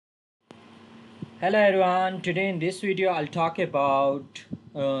Hello everyone, today in this video I'll talk about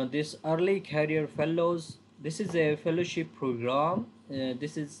this early career fellows. This is a fellowship program.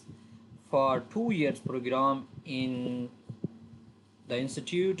 This is for 2 years program in the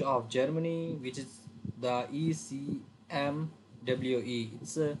Institute of Germany, which is the ECMWE.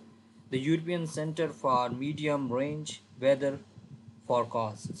 It's the European Center for Medium Range Weather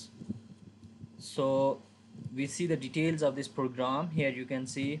Forecasts. So we see the details of this program. Here you can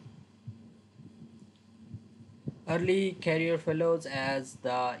see early career fellows as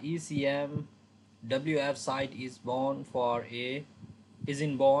the ECMWF site is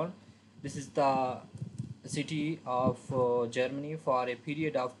in Bonn. This is the city of Germany for a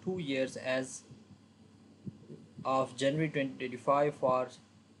period of 2 years as of January 2025 for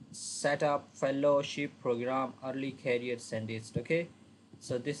set up fellowship program early career scientist. Okay,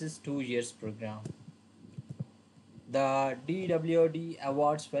 so this is 2 years program. The DWD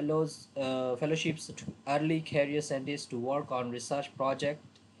awards fellowships to early career scientists to work on research project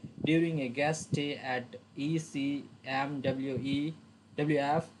during a guest stay at ECMWF.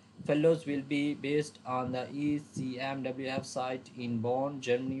 Fellows will be based on the ECMWF site in Bonn,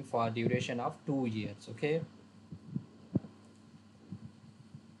 Germany for duration of 2 years. Okay.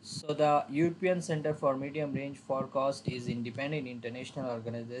 So the European Center for Medium Range Forecast is independent international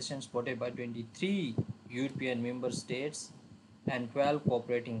organization supported by 23 European member states and 12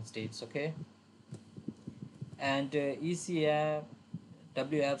 cooperating states. Okay, and ECMWF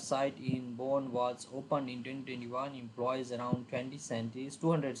site in Bonn was opened in 2021. Employs around 20 scientists,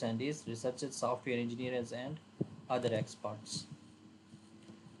 200 scientists, researchers, software engineers, and other experts.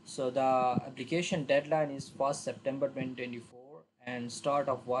 So the application deadline is 1st September 2024 and start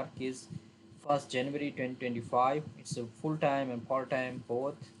of work is 1st January 2025. It's a full-time and part-time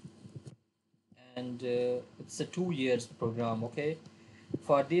both, and it's a 2 years program. Okay,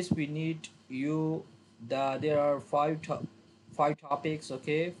 for this we need you there are five topics.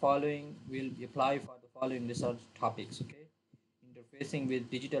 Okay, following will apply for the following research topics. Okay, interfacing with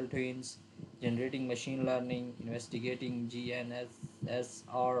digital twins, generating machine learning, investigating GNSS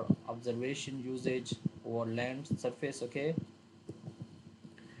or observation usage over land surface. Okay,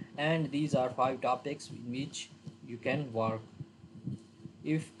 and these are five topics in which you can work.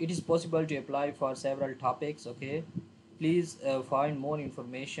 If it is possible to apply for several topics, okay, please find more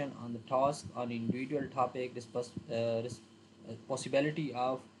information on the task on individual topic. Possibility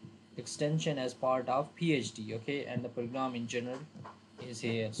of extension as part of PhD. Okay, and the program in general is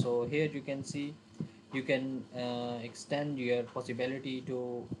here. So here you can see you can extend your possibility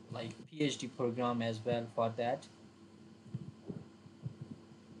to like PhD program as well for that.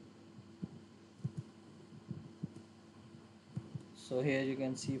 So here you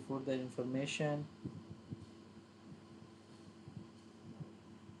can see further information.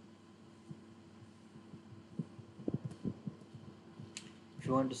 If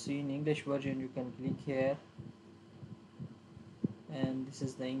you want to see in English version, you can click here, and this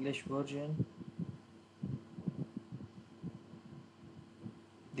is the English version.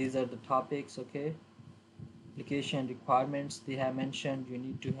 These are the topics. Okay, application requirements they have mentioned. You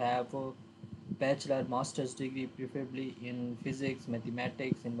need to have a bachelor master's degree, preferably in physics,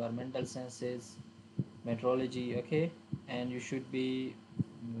 mathematics, environmental sciences, meteorology. Okay, and you should be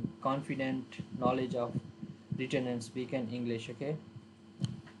confident knowledge of written and spoken English. Okay,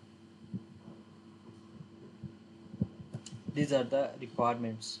 these are the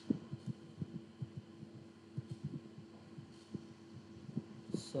requirements.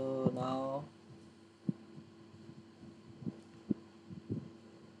 So now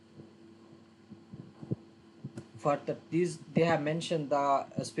for these they have mentioned the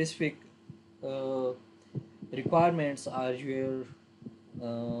specific uh, requirements are your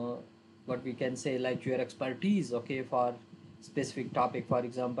what we can say like your expertise. Okay, for specific topic, for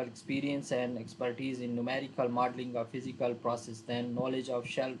example, experience and expertise in numerical modeling of physical process, then knowledge of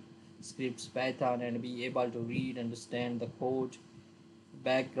shell scripts, Python, and be able to read understand the code.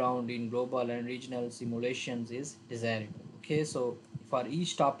 Background in global and regional simulations is desirable. Okay, so for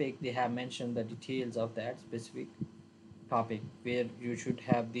each topic they have mentioned the details of that specific topic where you should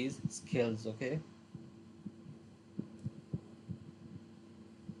have these skills. Okay,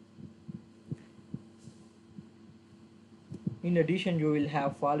 in addition you will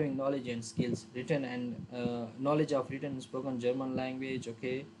have following knowledge and skills: written and knowledge of written and spoken German language.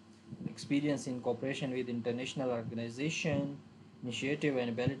 Okay, experience in cooperation with international organization, initiative and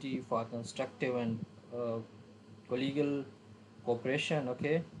ability for constructive and collegial cooperation.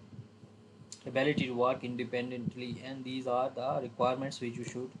 Okay, ability to work independently, and these are the requirements which you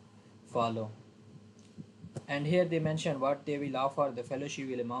should follow. And here they mention what they will offer. The fellowship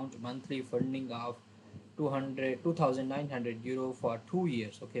will amount monthly funding of 2,900 euro for 2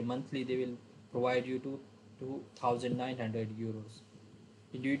 years. Okay, monthly they will provide you to 2,900 euros.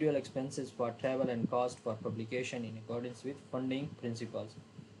 Individual expenses for travel and cost for publication in accordance with funding principles.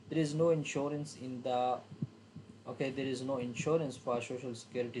 There is no insurance in the, okay, there is no insurance for social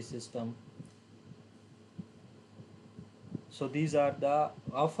security system. So these are the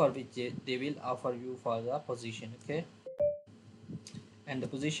offer which they will offer you for the position. Okay, and the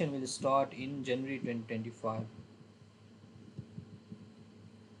position will start in January 2025.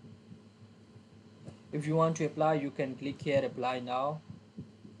 If you want to apply, you can click here apply now,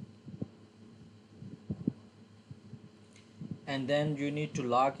 and then you need to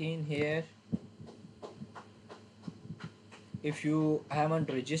log in here. If you haven't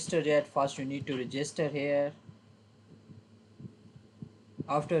registered yet, first you need to register here.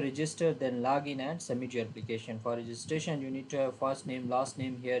 After register, then log in and submit your application. For registration, you need to have first name, last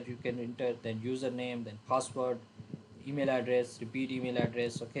name. Here you can enter, then username, then password, email address, repeat email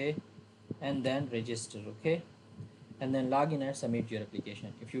address. Okay, and then register. Okay, and then log in and submit your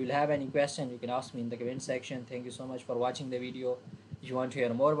application. If you will have any question, you can ask me in the comment section. Thank you so much for watching the video. If you want to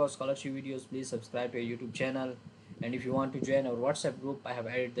hear more about scholarship videos, please subscribe to our YouTube channel. And if you want to join our WhatsApp group, I have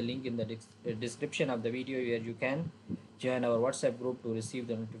added the link in the description of the video, where you can join our WhatsApp group to receive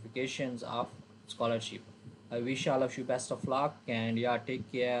the notifications of scholarship. I wish all of you best of luck, and yeah,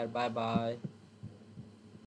 take care. Bye bye.